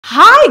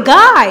Hi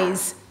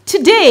guys!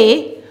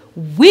 Today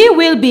we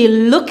will be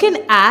looking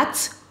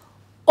at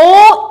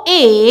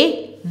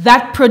OA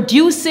that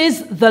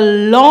produces the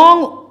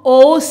long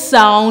O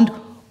sound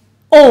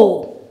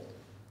O.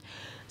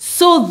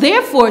 So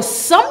therefore,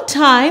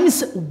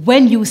 sometimes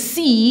when you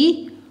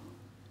see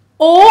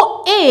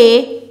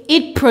OA,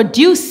 it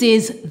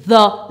produces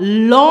the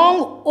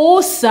long O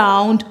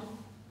sound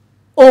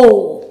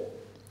O.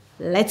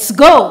 Let's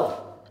go.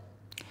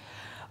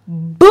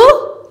 B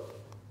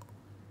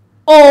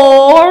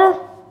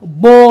or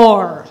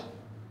boar.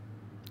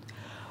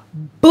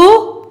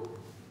 Boat,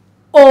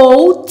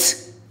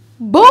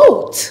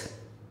 boat.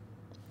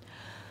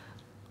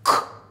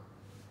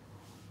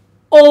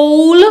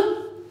 Coal,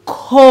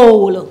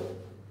 coal.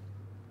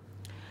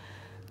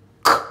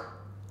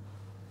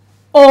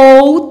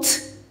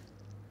 Oat,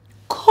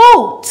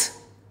 coat.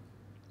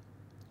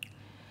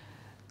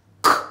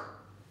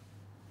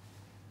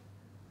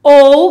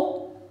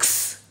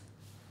 Oaks,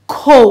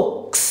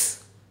 coax.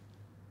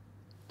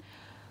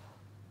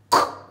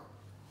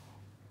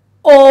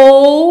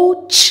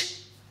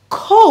 Ouch,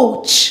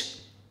 coach.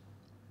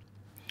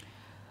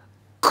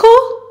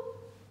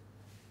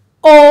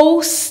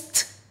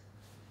 Oast,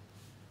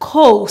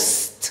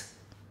 coast.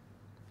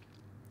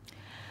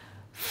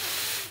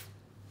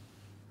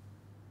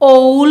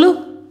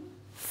 Foal,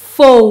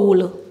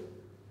 foal.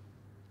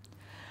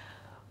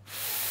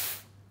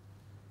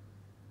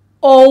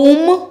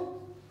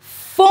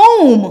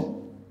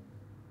 Foam.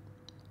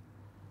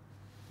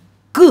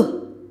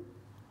 Goal.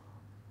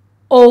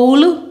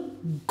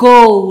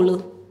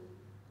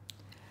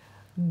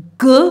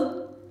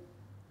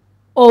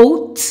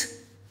 Oat,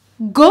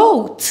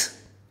 goat.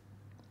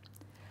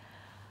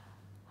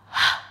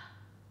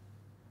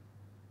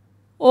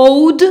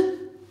 Hoad,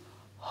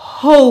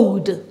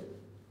 hoad.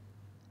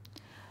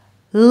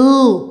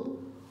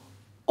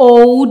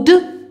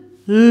 Ode,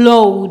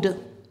 load.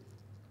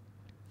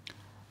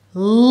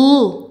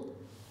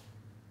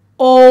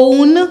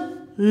 Own,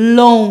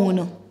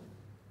 loan.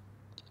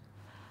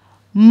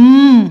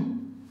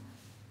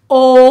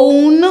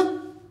 Own,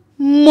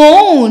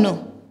 moan.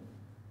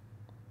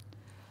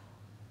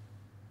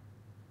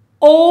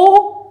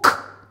 Oak,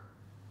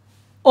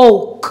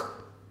 oak.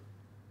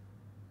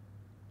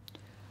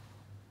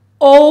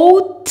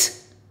 Oat,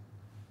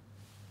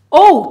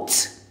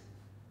 oat.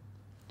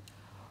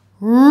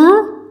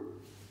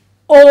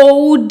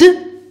 Road,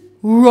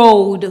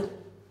 road.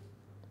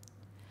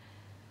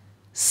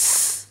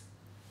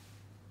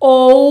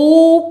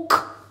 Oak,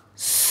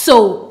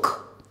 soak.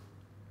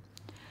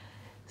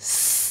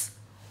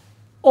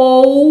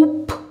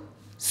 Soap,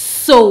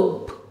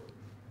 soap.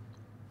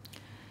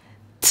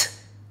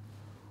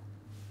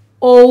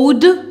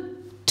 Ode,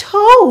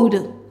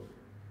 toad.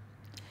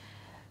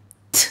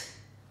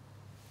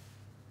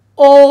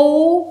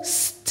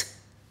 Oast,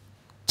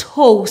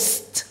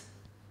 toast.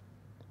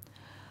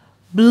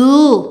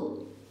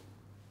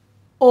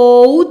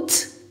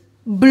 Oat,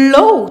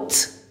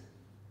 bloat.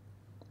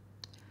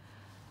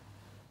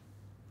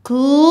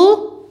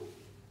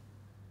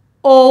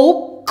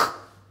 Oak,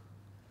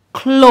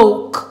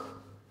 cloak.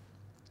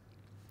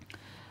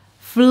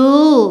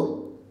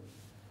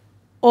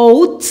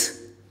 Oat,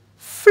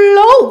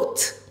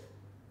 float.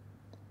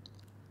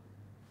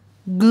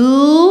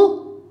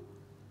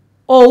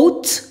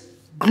 Oat,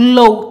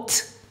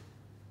 gloat.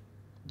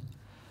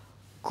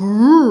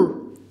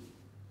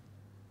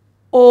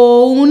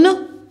 Own,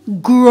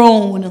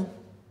 groan.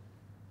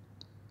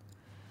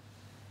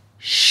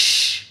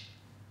 Shoal,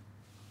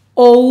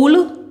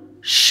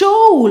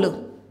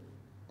 shoal.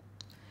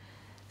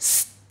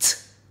 Stoat,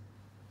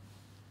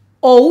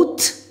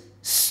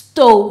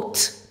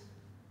 stoat.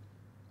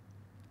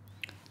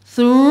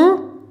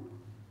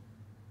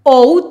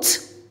 Oat,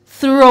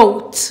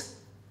 throat.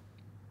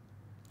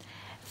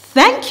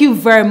 Thank you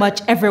very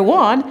much,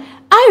 everyone.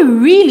 I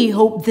really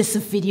hope this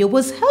video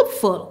was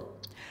helpful.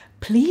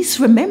 Please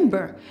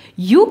remember,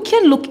 you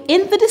can look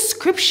in the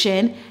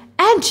description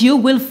and you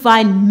will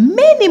find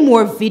many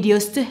more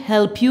videos to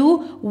help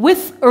you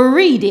with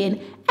reading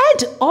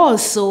and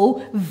also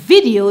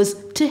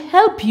videos to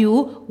help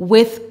you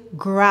with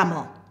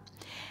grammar.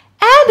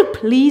 And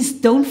please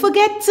don't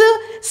forget to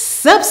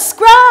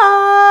subscribe.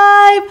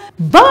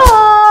 Bye!